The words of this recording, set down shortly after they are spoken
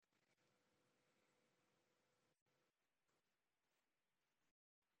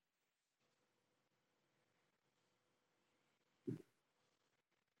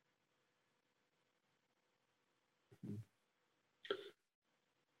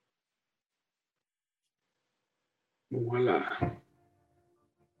Voila.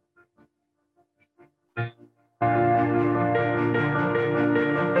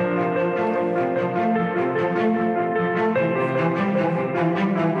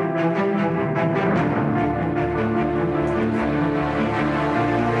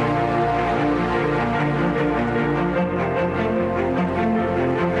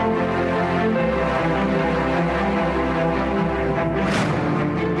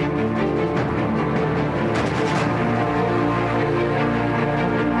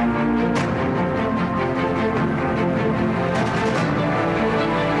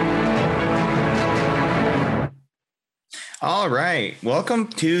 All right. Welcome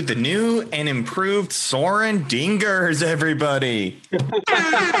to the new and improved Soarin Dingers, everybody.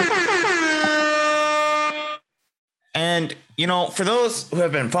 And, for those who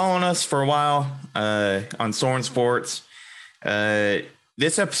have been following us for a while on Soarin Sports,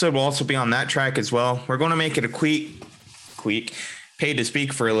 this episode will also be on that track as well. We're going to make it a quick paid to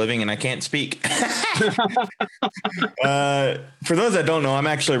speak for a living, and I can't speak. For those that don't know, I'm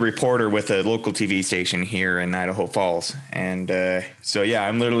actually a reporter with a local TV station here in Idaho Falls. And so, yeah,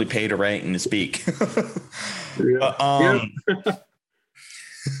 I'm literally paid to write and to speak.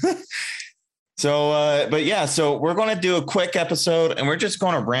 So we're going to do a quick episode, and we're just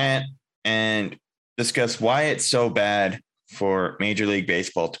going to rant and discuss why it's so bad for Major League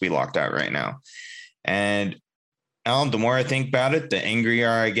Baseball to be locked out right now. And Alan, the more I think about it, the angrier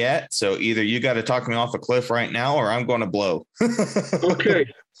I get. So either you got to talk me off a cliff right now, or I'm going to blow.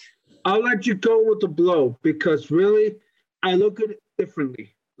 Okay. I'll let you go with the blow, because really, I look at it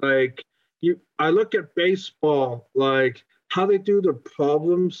differently. I look at baseball, like how they do their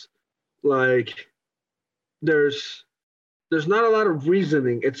problems. Like there's not a lot of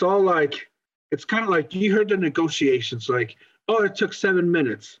reasoning. It's all like, it's kind of like you heard the negotiations, like, oh, it took 7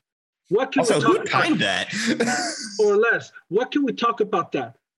 minutes. What can also, we talk who timed that? or less? What can we talk about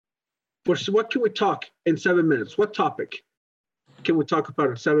that? What can we talk in 7 minutes? What topic can we talk about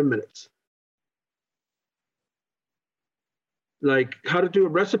in 7 minutes? Like how to do a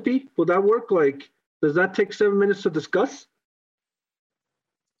recipe? Will that work? Like, does that take 7 minutes to discuss?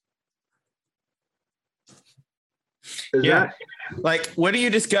 Like, what do you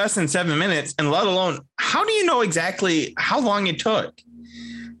discuss in 7 minutes? And let alone, how do you know exactly how long it took?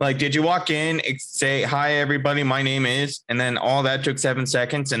 Like, did you walk in, say, hi, everybody, my name is, and then all that took 7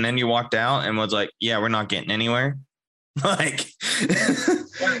 seconds, and then you walked out and was like, yeah, we're not getting anywhere? Like,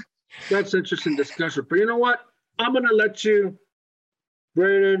 that's interesting discussion. But you know what? I'm going to let you,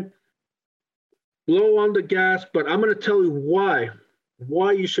 Braydon, blow on the gas, but I'm going to tell you why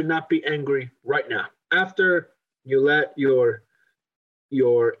you should not be angry right now after you let your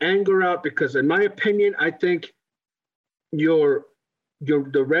anger out, because in my opinion, I think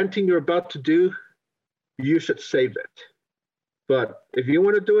the renting you're about to do, you should save it. But if you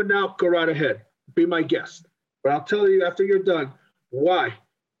want to do it now, go right ahead. Be my guest. But I'll tell you after you're done why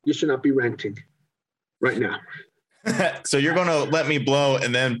you should not be renting right now. So you're going to let me blow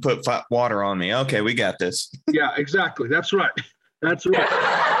and then put water on me. Okay, we got this. Yeah, exactly. That's right. That's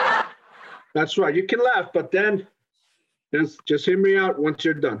right. That's right. You can laugh, but then just hear me out once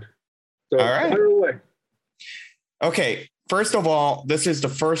you're done. So, all right. Fire away. Okay. First of all, this is the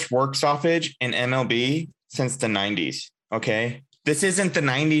first work stoppage in MLB since the 90s. Okay. This isn't the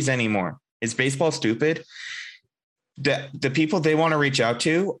 90s anymore. Is baseball stupid? The people they want to reach out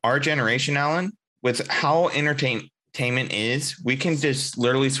to, our generation, Alan, with how entertainment is, we can just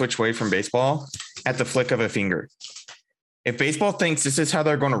literally switch away from baseball at the flick of a finger. If baseball thinks this is how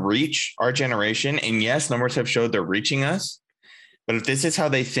they're going to reach our generation, and yes, numbers have showed they're reaching us, but if this is how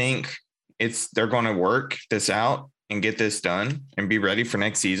they think they're going to work this out and get this done and be ready for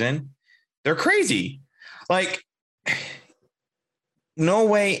next season, they're crazy. Like, no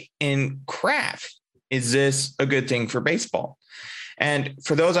way in crap is this a good thing for baseball. And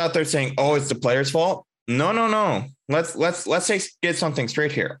for those out there saying, oh, it's the players' fault. No. Let's get something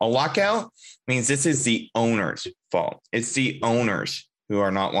straight here. A lockout means this is the owner's fault. It's the owners who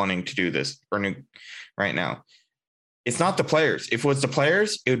are not wanting to do this right now. It's not the players. If it was the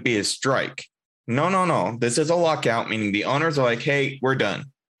players, it would be a strike. No. This is a lockout, meaning the owners are like, hey, we're done.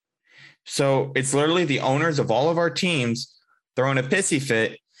 So it's literally the owners of all of our teams throwing a pissy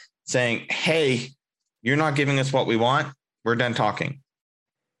fit saying, hey, you're not giving us what we want. We're done talking.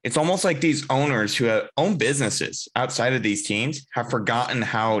 It's almost like these owners who own businesses outside of these teams have forgotten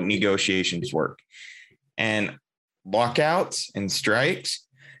how negotiations work. And lockouts and strikes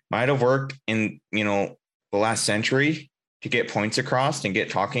might have worked in, the last century to get points across and get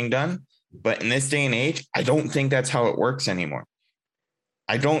talking done. But in this day and age, I don't think that's how it works anymore.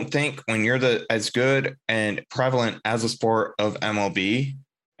 I don't think when you're as good and prevalent as a sport of MLB,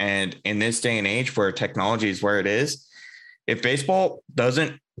 and in this day and age where technology is where it is, if baseball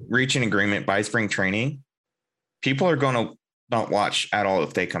doesn't reach an agreement by spring training, people are going to not watch at all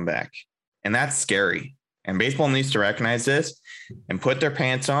if they come back. And that's scary. And baseball needs to recognize this and put their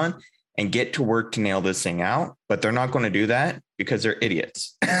pants on and get to work to nail this thing out. But they're not going to do that because they're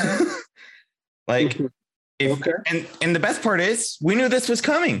idiots. Like, and the best part is we knew this was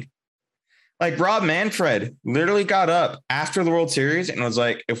coming. Like Rob Manfred literally got up after the World Series and was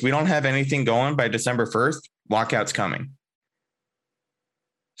like, if we don't have anything going by December 1st, lockout's coming.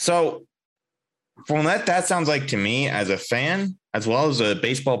 So from that sounds like to me as a fan, as well as a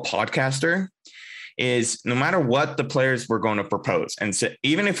baseball podcaster, is no matter what the players were going to propose, and so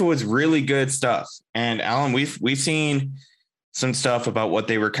even if it was really good stuff, and Alan, we've seen some stuff about what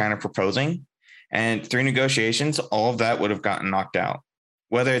they were kind of proposing, and through negotiations, all of that would have gotten knocked out.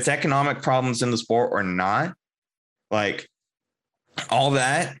 Whether it's economic problems in the sport or not, like all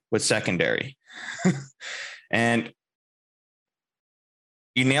that was secondary. And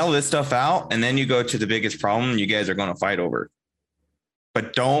you nail this stuff out, and then you go to the biggest problem you guys are going to fight over.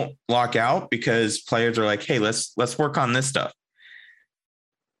 But don't lock out because players are like, hey, let's work on this stuff.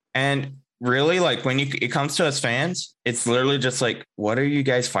 And really, like when it comes to us fans, it's literally just like, what are you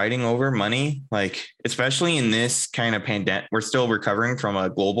guys fighting over? Money? Like, especially in this kind of pandemic, we're still recovering from a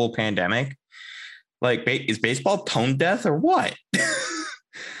global pandemic. Like, is baseball tone deaf or what?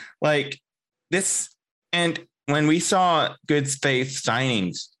 Like this. And when we saw good faith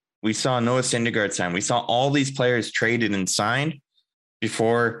signings, we saw Noah Syndergaard sign, we saw all these players traded and signed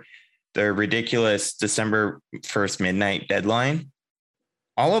before the ridiculous December 1st midnight deadline.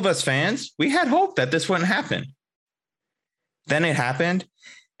 All of us fans, we had hope that this wouldn't happen. Then it happened.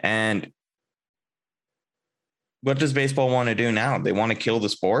 And what does baseball want to do now? They want to kill the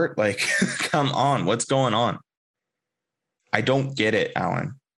sport? Like, come on, what's going on? I don't get it,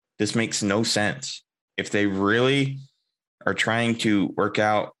 Alan. This makes no sense. If they really are trying to work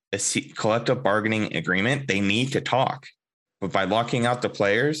out a collective bargaining agreement, they need to talk. But by locking out the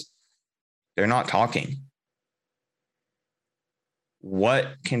players, they're not talking.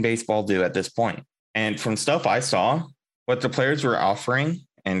 What can baseball do at this point? And from stuff I saw, what the players were offering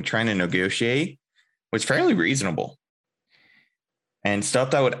and trying to negotiate was fairly reasonable and stuff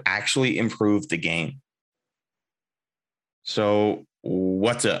that would actually improve the game. So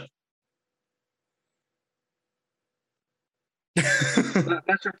what's up?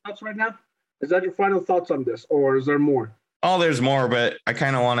 That's your thoughts right now? Is that your final thoughts on this, or is there more? Oh, there's more, but I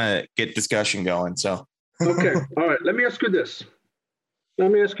kind of want to get discussion going. So, okay. All right. Let me ask you this.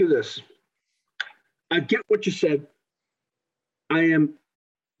 I get what you said. I am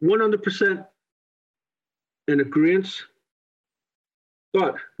 100% in agreement.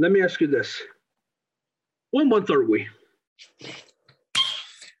 But let me ask you this. What month are we?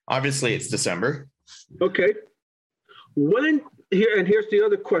 Obviously, it's December. Okay. Here's the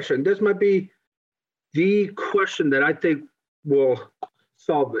other question. This might be the question that I think will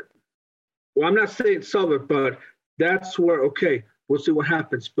solve it. Well, I'm not saying solve it, but that's where, okay, we'll see what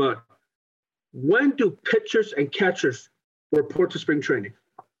happens. But when do pitchers and catchers report to spring training?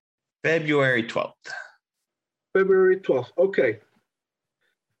 February 12th. February 12th. Okay.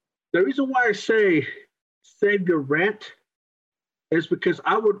 The reason why I say save your rant is because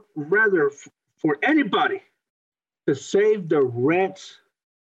I would rather for anybody to save the rant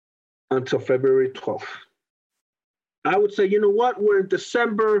until February 12th. I would say, you know what? We're in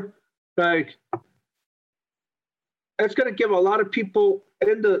December. Like, it's going to give a lot of people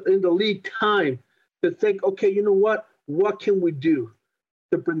in the league time to think, okay, you know what? What can we do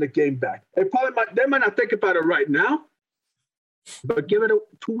to bring the game back? They might not think about it right now, but give it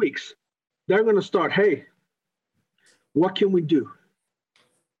 2 weeks. They're going to start, hey, what can we do?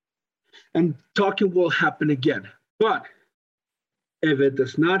 And talking will happen again. But if it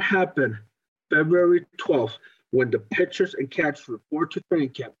does not happen February 12th, when the pitchers and catchers report to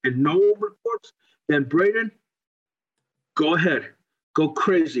training camp and no reports, then Braydon, go ahead, go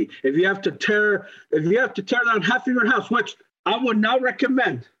crazy. If you have to tear down half of your house, which I would not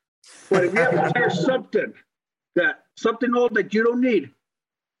recommend, but if you have to tear something old that you don't need,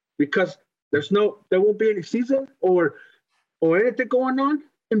 because there won't be any season or anything going on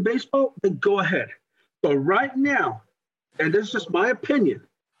in baseball, then go ahead. But right now, and this is just my opinion,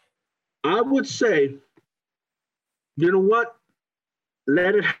 I would say, you know what?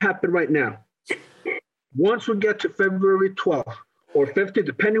 Let it happen right now. Once we get to February 12th or 15th,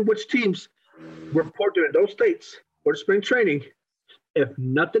 depending which teams report in those states for spring training, if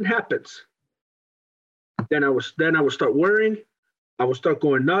nothing happens, then I would start worrying. I will start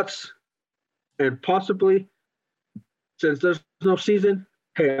going nuts, and possibly, since there's no season,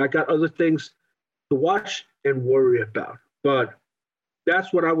 hey, I got other things to watch and worry about. But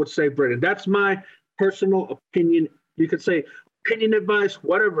that's what I would say, Brendan. That's my personal opinion. You could say opinion, advice,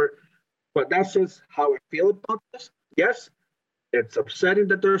 whatever, but that's just how I feel about this. Yes, it's upsetting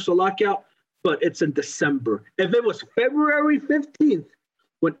that there's a lockout, but it's in December. If it was February 15th,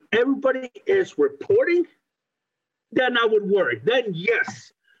 when everybody is reporting, then I would worry. Then,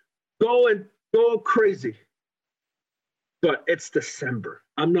 yes, go crazy. But it's December.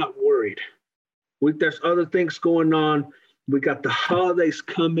 I'm not worried. There's other things going on. We got the holidays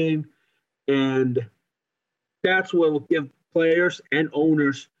coming, and that's what will give players and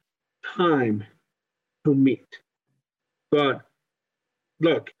owners time to meet. But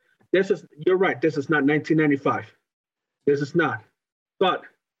look, you're right. This is not 1995. This is not. But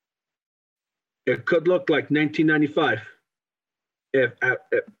it could look like 1995 if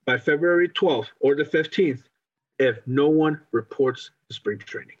by February 12th or the 15th, if no one reports the spring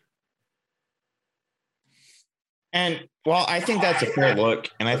training. And well, I think that's a fair look.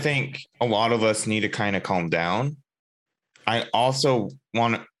 And I think a lot of us need to kind of calm down. I also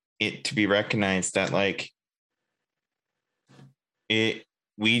want it to be recognized that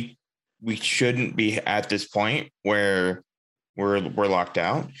we shouldn't be at this point where we're locked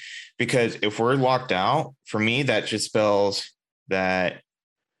out, because if we're locked out, for me, that just spells that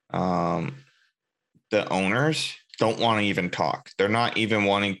the owners don't want to even talk. They're not even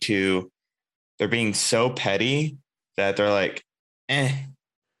wanting to. They're being so petty that they're like, eh.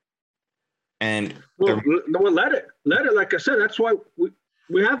 And well, let it. Like I said, that's why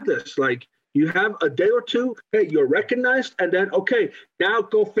we have this. Like, you have a day or two. Hey, you're recognized, and then okay, now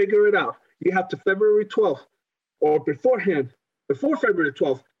go figure it out. You have to February 12th or beforehand, before February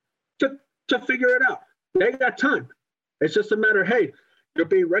 12th, to figure it out. They got time. It's just a matter. Hey, you're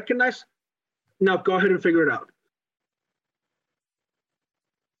being recognized. Now go ahead and figure it out.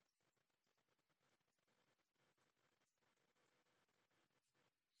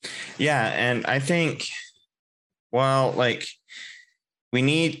 Yeah, and I think, well, they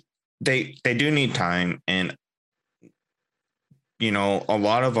do need time, and a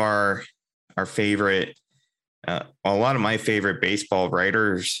lot of our favorite, a lot of my favorite baseball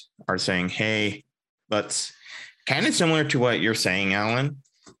writers are saying, hey, let's, kind of similar to what you're saying, Alan,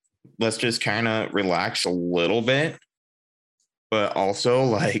 let's just kind of relax a little bit, but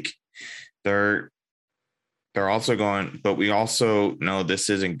also they're also going, but we also know this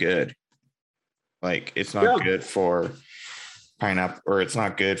isn't good. It's not good for pineapple, or it's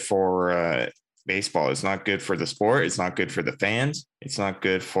not good for baseball. It's not good for the sport. It's not good for the fans. It's not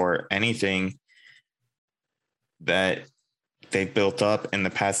good for anything that they built up in the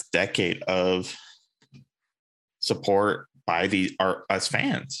past decade of support by us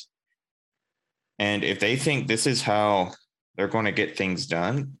fans. And if they think this is how they're going to get things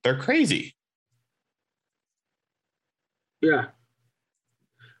done, they're crazy. Yeah,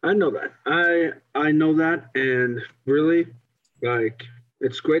 I know that. I know that, and really,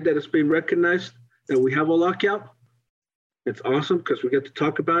 it's great that it's being recognized that we have a lockout. It's awesome because we get to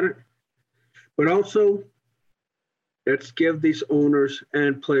talk about it. But also, let's give these owners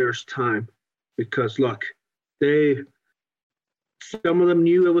and players time, because look, some of them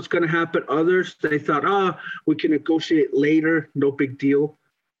knew it was going to happen. Others, they thought, we can negotiate later, no big deal.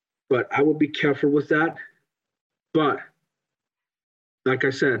 But I would be careful with that. But like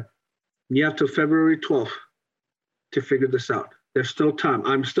I said, you have till February 12th to figure this out. There's still time.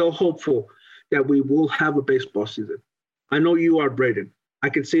 I'm still hopeful that we will have a baseball season. I know you are, Braden. I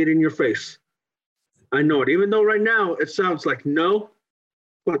can see it in your face. I know it. Even though right now it sounds like no,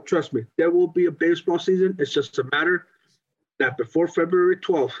 but trust me, there will be a baseball season. It's just a matter that before February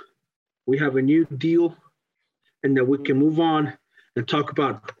 12th, we have a new deal, and then we can move on and talk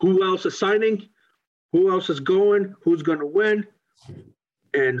about who else is signing, who else is going, who's going to win,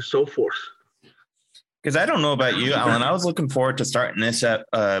 and so forth. Because I don't know about you, Alan. I was looking forward to starting this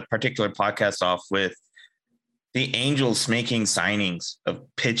particular podcast off with the Angels making signings of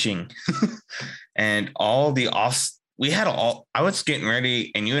pitching and all the offs. I was getting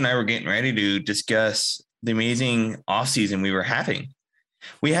ready, and you and I were getting ready to discuss the amazing offseason we were having.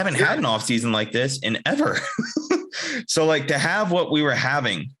 We haven't had an offseason like this in ever. So to have what we were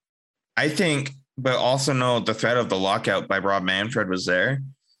having, I think, but also know the threat of the lockout by Rob Manfred was there.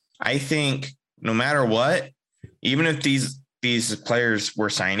 I think no matter what, even if these players were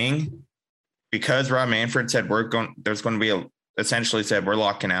signing, because Rob Manfred said there's going to be essentially said we're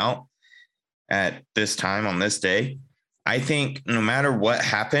locking out at this time on this day, I think no matter what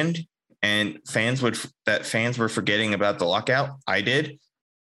happened, and fans were forgetting about the lockout. I did.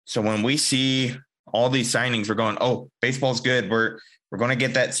 So when we see all these signings, we're going, oh, baseball's good. We're going to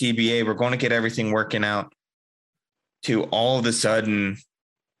get that CBA. We're going to get everything working out. To all of a sudden,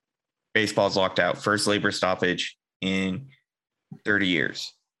 baseball's locked out. First labor stoppage in 30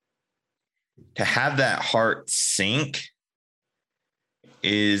 years. To have that heart sink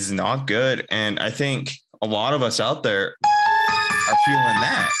is not good. And I think a lot of us out there are feeling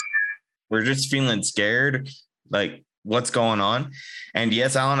that. We're just feeling scared, like what's going on. And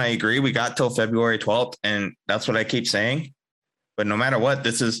yes, Alan, I agree. We got till February 12th, and that's what I keep saying. But no matter what,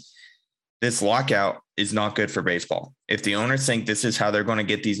 this lockout is not good for baseball. If the owners think this is how they're going to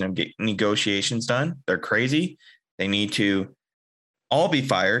get these negotiations done, they're crazy. They need to all be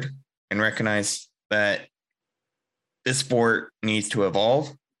fired and recognize that this sport needs to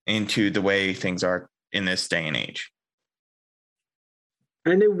evolve into the way things are in this day and age.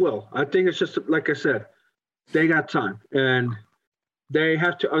 And it will. I think it's just, like I said, they got time, and they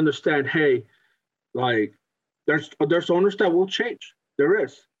have to understand, hey, like there's owners that will change. There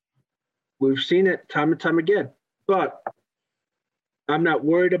is. We've seen it time and time again. But I'm not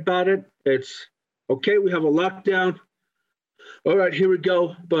worried about it. It's okay, we have a lockdown. All right, here we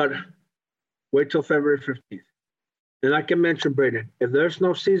go. But wait till February 15th. And I can mention, Braydon, if there's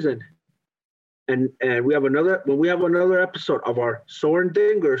no season, and when we have another episode of our Soarin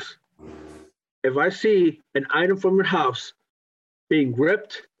Dingers, if I see an item from your house being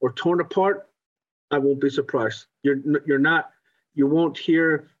ripped or torn apart, I won't be surprised. You won't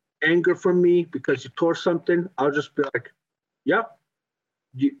hear anger from me because you tore something. I'll just be like, yep,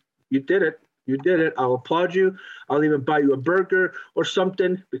 you did it. You did it. I'll applaud you. I'll even buy you a burger or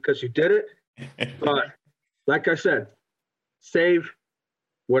something because you did it. But like I said, save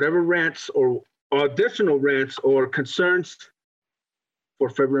whatever rants or additional rants or concerns for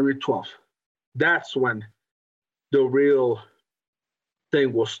February 12th. That's when the real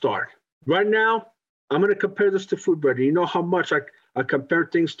thing will start. Right now, I'm going to compare this to food, brother. You know how much I compare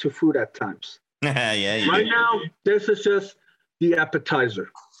things to food at times. Yeah. Right now, this is just the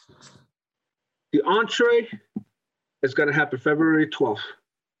appetizer. The entree is going to happen February 12th.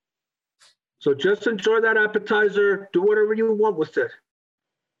 So just enjoy that appetizer. Do whatever you want with it.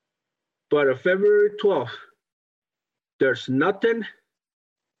 But on February 12th, there's nothing.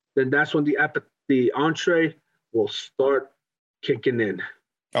 Then that's when the entree will start kicking in.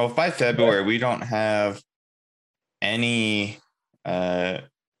 Oh, by February, we don't have any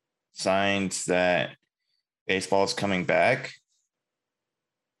signs that baseball is coming back.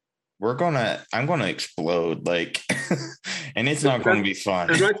 I'm gonna explode, like, and it's not going to be fun.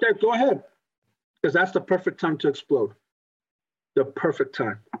 And right there, go ahead, because that's the perfect time to explode. The perfect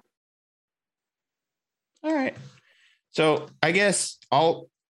time. All right. So I guess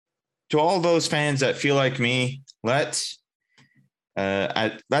to all those fans that feel like me, let's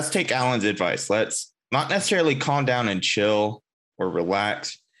take Alan's advice. Let's not necessarily calm down and chill or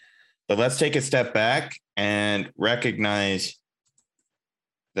relax, but let's take a step back and recognize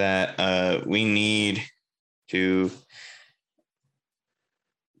that we need to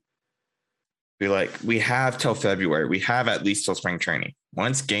be like, we have till February. We have at least till spring training.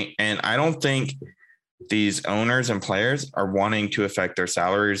 And I don't think these owners and players are wanting to affect their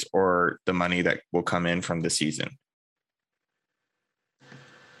salaries or the money that will come in from the season.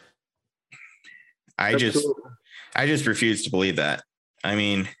 I just refuse to believe that. I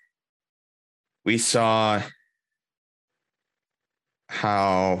mean, we saw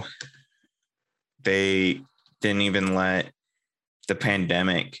how they didn't even let the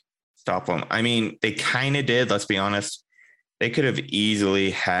pandemic stop them. I mean, they kind of did, let's be honest. They could have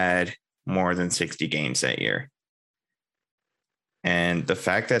easily had more than 60 games that year. And the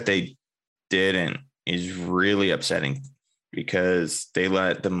fact that they didn't is really upsetting because they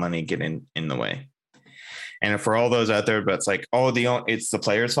let the money get in the way. And for all those out there, but it's like, oh, it's the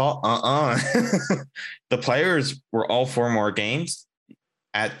players' fault. The players were all for more games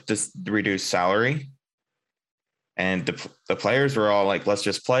at this reduced salary. And the players were all like, let's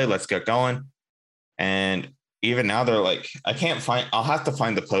just play, let's get going. And even now they're like, I'll have to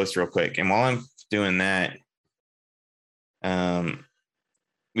find the post real quick. And while I'm doing that,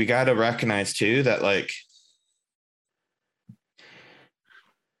 we got to recognize too that like,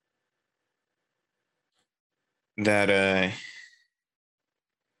 that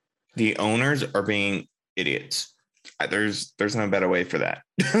the owners are being idiots. There's no better way for that.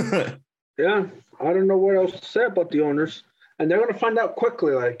 Yeah, I don't know what else to say about the owners. And they're going to find out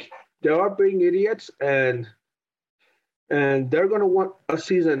quickly, like, they are being idiots, and they're going to want a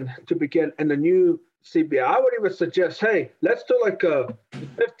season to begin and a new CBA. I would even suggest, hey, let's do like a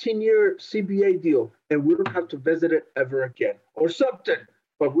 15-year CBA deal, and we don't have to visit it ever again, or something.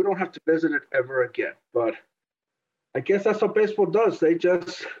 But we don't have to visit it ever again. But I guess that's what baseball does. They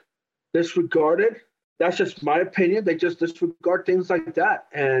just disregard it. That's just my opinion. They just disregard things like that.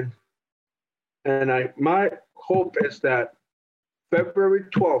 And my hope is that February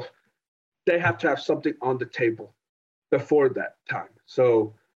 12th, they have to have something on the table before that time.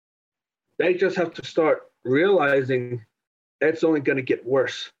 So they just have to start realizing it's only going to get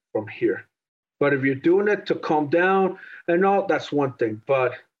worse from here. But if you're doing it to calm down and all, that's one thing.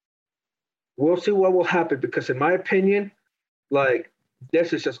 But we'll see what will happen, because in my opinion, like,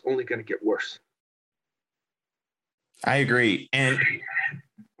 this is just only going to get worse. I agree. And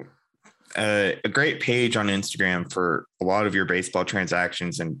a great page on Instagram for a lot of your baseball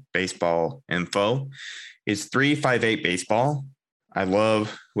transactions and baseball info is 358 Baseball. I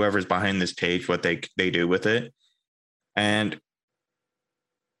love whoever's behind this page, what they do with it. And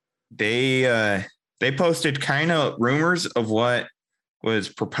they posted kind of rumors of what was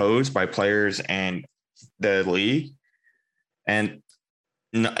proposed by players and the league. And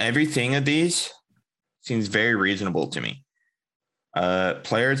everything of these seems very reasonable to me.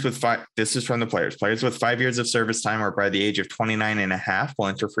 Players with this is from the players. Players with 5 years of service time or by the age of 29 and a half will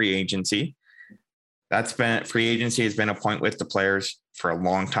enter free agency. Free agency has been a point with the players for a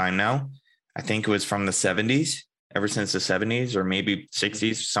long time now. I think it was from the 70s, ever since the 70s or maybe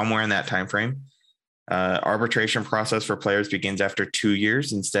 60s, somewhere in that time frame. Arbitration process for players begins after 2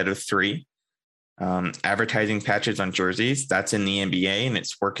 years instead of 3. Advertising patches on jerseys, that's in the NBA and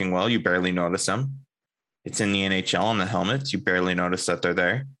it's working well. You barely notice them. It's in the NHL on the helmets. You barely notice that they're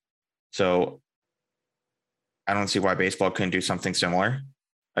there. So I don't see why baseball couldn't do something similar.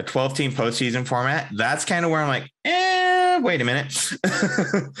 A 12-team postseason format, that's kind of where I'm like, wait a minute.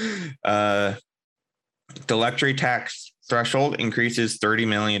 The luxury tax threshold increases $30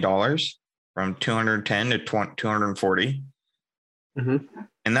 million from 210 to 240. Mm-hmm.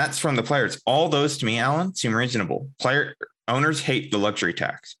 And that's from the players. All those to me, Alan, seem reasonable. Owners hate the luxury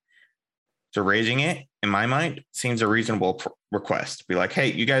tax. So raising it, in my mind, seems a reasonable request. Be like,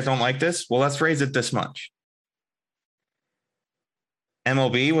 hey, you guys don't like this? Well, let's raise it this much.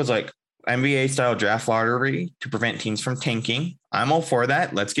 MLB was like, NBA-style draft lottery to prevent teams from tanking. I'm all for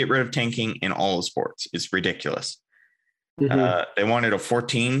that. Let's get rid of tanking in all of sports. It's ridiculous. Mm-hmm. They wanted a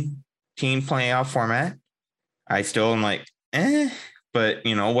 14-team playoff format. I still am like, but,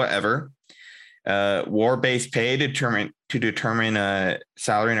 whatever. War-based pay to determine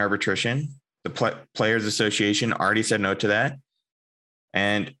salary and arbitration. The Players Association already said no to that.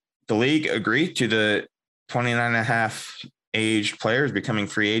 And the league agreed to the 29 and a half aged players becoming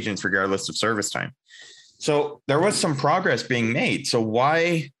free agents regardless of service time. So there was some progress being made. So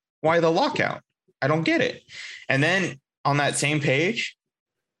why the lockout? I don't get it. And then on that same page,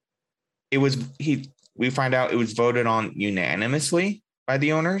 we find out it was voted on unanimously by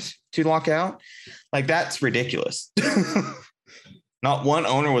the owners to lock out. Like, that's ridiculous. Not one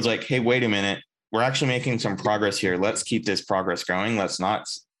owner was like, hey, wait a minute. We're actually making some progress here. Let's keep this progress going. Let's not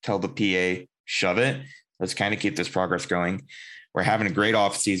tell the PA, shove it. Let's kind of keep this progress going. We're having a great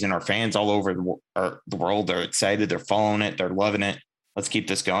off season. Our fans all over the world, they're excited. They're following it. They're loving it. Let's keep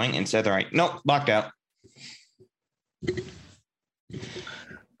this going. Instead, they're like, nope, locked out.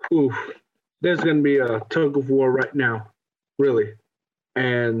 Ooh, there's going to be a tug of war right now, really.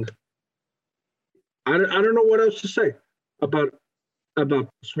 And I don't know what else to say about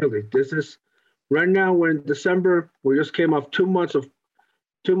this, really. This is right now, we're in December. We just came off 2 months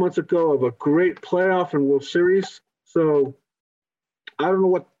ago of a great playoff and World Series. So I don't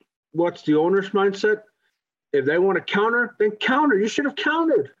know what's the owner's mindset. If they want to counter, then counter. You should have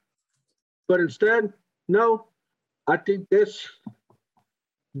countered. But instead, no. I think this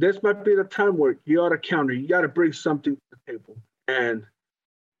might be the time where you ought to counter. You got to bring something to the table. And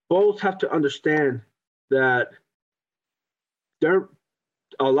both have to understand that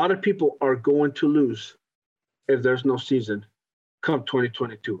a lot of people are going to lose if there's no season come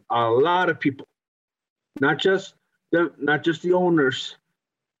 2022. A lot of people, not just the owners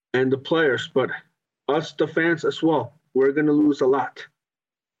and the players, but us, the fans as well. We're going to lose a lot.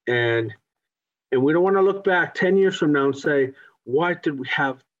 And we don't want to look back 10 years from now and say, why did we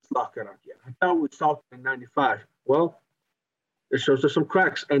have lockout again? I thought we solved it in 95. Well, it shows us some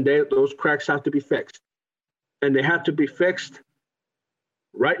cracks, and those cracks have to be fixed. And they have to be fixed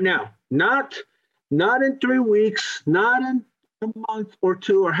right now. Not in 3 weeks, not in a month or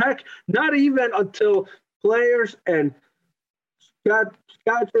two, or heck, not even until players and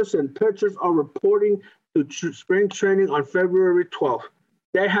scouts and pitchers are reporting to spring training on February 12th.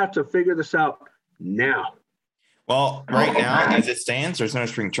 They have to figure this out now. Well, right now, as it stands, there's no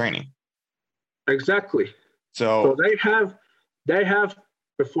spring training. Exactly. So they have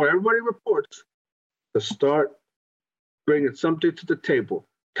before everybody reports to start bringing something to the table,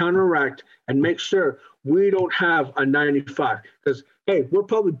 counteract, and make sure we don't have a 95. Because hey, we're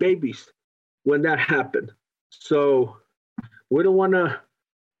probably babies when that happened. So we don't want to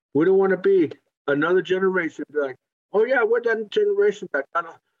be another generation be like, oh yeah, we're that generation that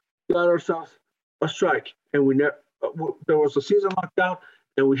got ourselves a strike, and we never. There was a season lockdown,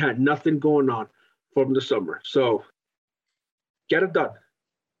 and we had nothing going on from the summer. So get it done.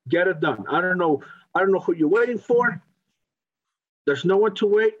 Get it done. I don't know who you're waiting for. There's no one to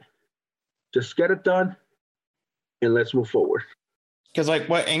wait. Just get it done, and let's move forward. Because like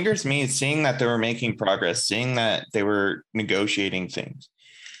what angers me is seeing that they were making progress, seeing that they were negotiating things.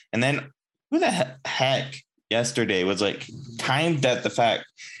 And then who the heck yesterday was like timed at the fact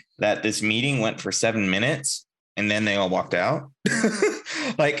that this meeting went for 7 minutes and then they all walked out.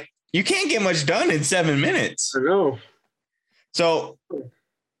 Like you can't get much done in 7 minutes. I know. So,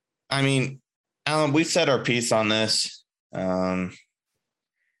 I mean, Alan, we said our piece on this.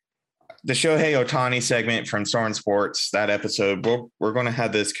 The Shohei Ohtani segment from Soarin Sports, that episode, we're going to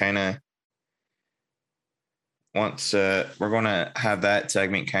have this kind of we're going to have that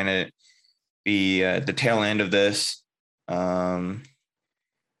segment kind of be the tail end of this. But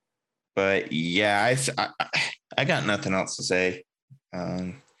yeah, I got nothing else to say.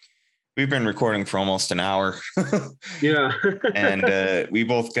 We've been recording for almost an hour. Yeah. And we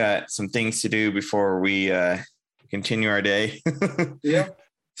both got some things to do before we continue our day. Yeah.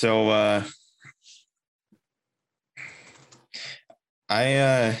 So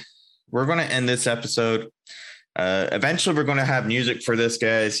we're going to end this episode. Eventually we're going to have music for this,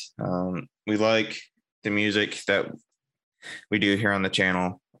 guys. We like the music that we do here on the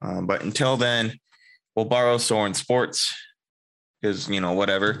channel. But until then, we'll borrow Soarin Sports because,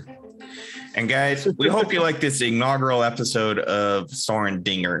 whatever. And guys, we hope you like this inaugural episode of Soarin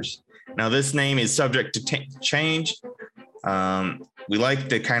Dingers. Now, this name is subject to change. We like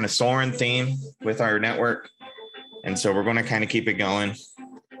the kind of Soarin theme with our network. And so we're going to kind of keep it going.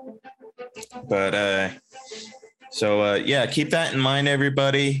 But yeah, keep that in mind,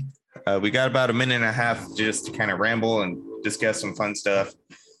 everybody. We got about a minute and a half just to kind of ramble and discuss some fun stuff.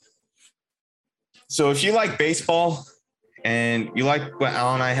 So if you like baseball and you like what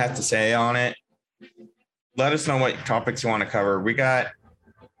Al and I have to say on it, let us know what topics you want to cover. We got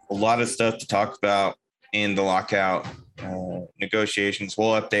a lot of stuff to talk about in the lockout negotiations.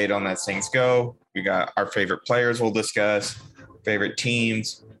 We'll update on as things go. We got our favorite players we'll discuss, favorite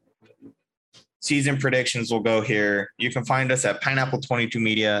teams. Season predictions will go here. You can find us at Pineapple 22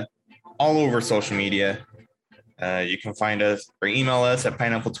 Media all over social media. You can find us or email us at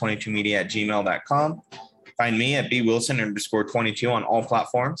pineapple22media@gmail.com. Find me at bwilson_22 on all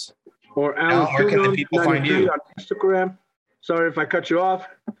platforms. Or Alan, where can the people find you? On Instagram. Sorry if I cut you off.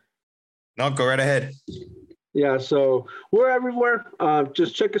 No, go right ahead. Yeah, so we're everywhere.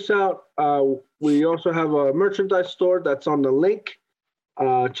 Just check us out. We also have a merchandise store that's on the link.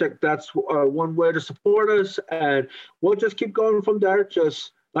 That's one way to support us, and we'll just keep going from there.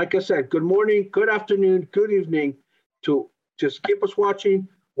 Just like I said, good morning, good afternoon, good evening. To just keep us watching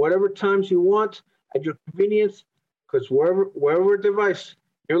whatever times you want at your convenience, because wherever device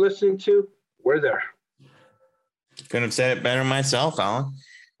you're listening to, we're there. Couldn't have said it better myself, Alan.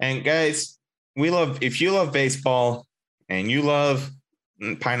 And guys, if you love baseball and you love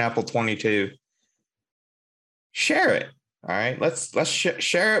Pineapple 22, share it. All right, let's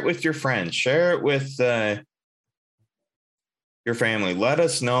share it with your friends. Share it with your family. Let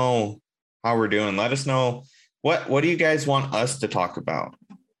us know how we're doing. Let us know what do you guys want us to talk about.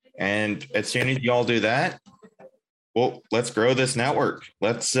 And as soon as y'all do that, well, let's grow this network.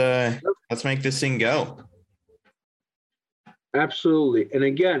 Let's make this thing go. Absolutely. And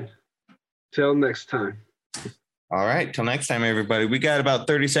again, till next time. All right, till next time, everybody. We got about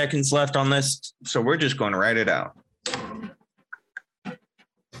 30 seconds left on this, so we're just going to write it out.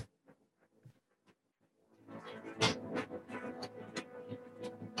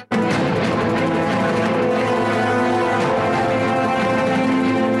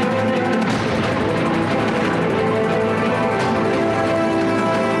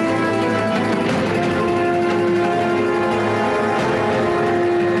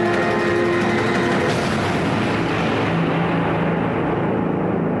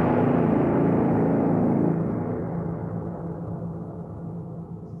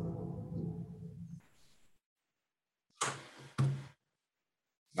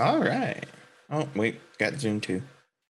 All right. Oh, wait, got Zoom too.